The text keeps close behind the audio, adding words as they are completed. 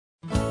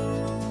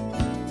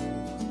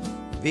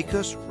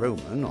Vicus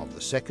Roman of the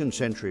 2nd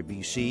century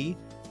BC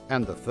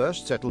and the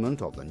first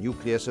settlement of the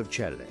nucleus of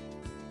Celle.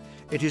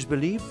 It is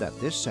believed that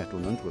this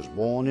settlement was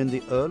born in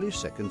the early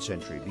 2nd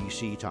century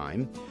BC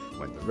time,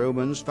 when the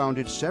Romans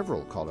founded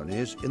several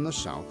colonies in the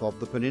south of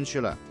the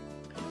peninsula.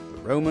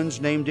 The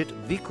Romans named it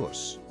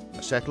Vicus,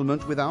 a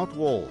settlement without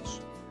walls,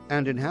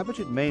 and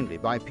inhabited mainly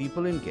by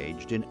people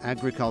engaged in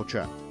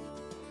agriculture.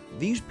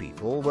 These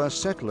people were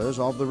settlers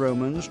of the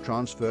Romans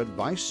transferred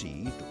by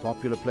sea to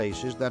popular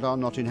places that are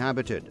not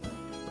inhabited,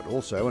 but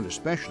also and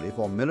especially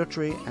for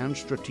military and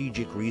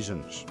strategic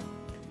reasons.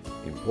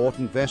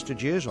 Important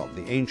vestiges of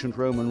the ancient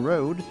Roman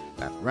road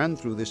that ran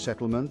through this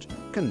settlement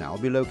can now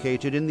be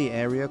located in the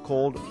area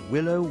called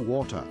Willow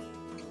Water.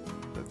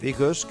 The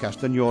Vicus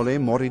Castagnole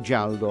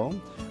Morigialdo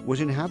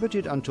was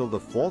inhabited until the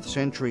 4th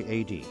century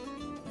AD.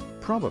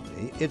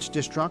 Probably its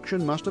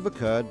destruction must have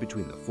occurred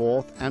between the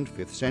 4th and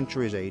 5th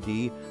centuries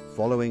AD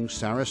following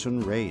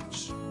Saracen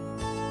raids.